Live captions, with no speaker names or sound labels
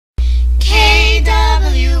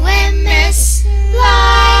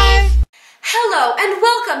and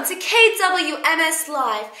welcome to KWMS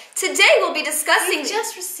Live. Today we'll be discussing... We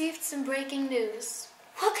just received some breaking news.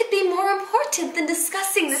 What could be more important than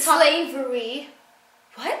discussing the topic? Slavery.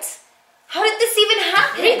 What? How did this even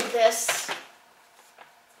happen? Read this.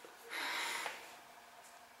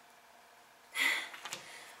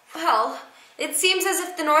 Well, it seems as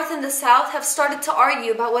if the North and the South have started to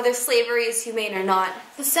argue about whether slavery is humane or not.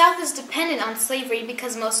 The South is dependent on slavery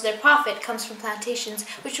because most of their profit comes from plantations,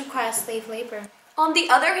 which require slave labor. On the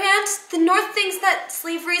other hand, the North thinks that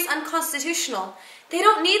slavery is unconstitutional. They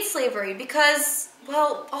don't need slavery because,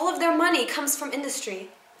 well, all of their money comes from industry.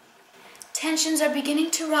 Tensions are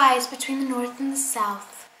beginning to rise between the North and the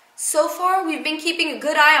South. So far, we've been keeping a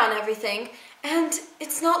good eye on everything, and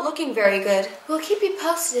it's not looking very good. We'll keep you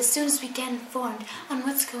posted as soon as we get informed on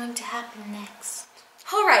what's going to happen next.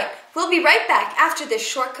 All right, we'll be right back after this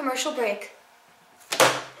short commercial break.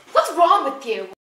 What's wrong with you?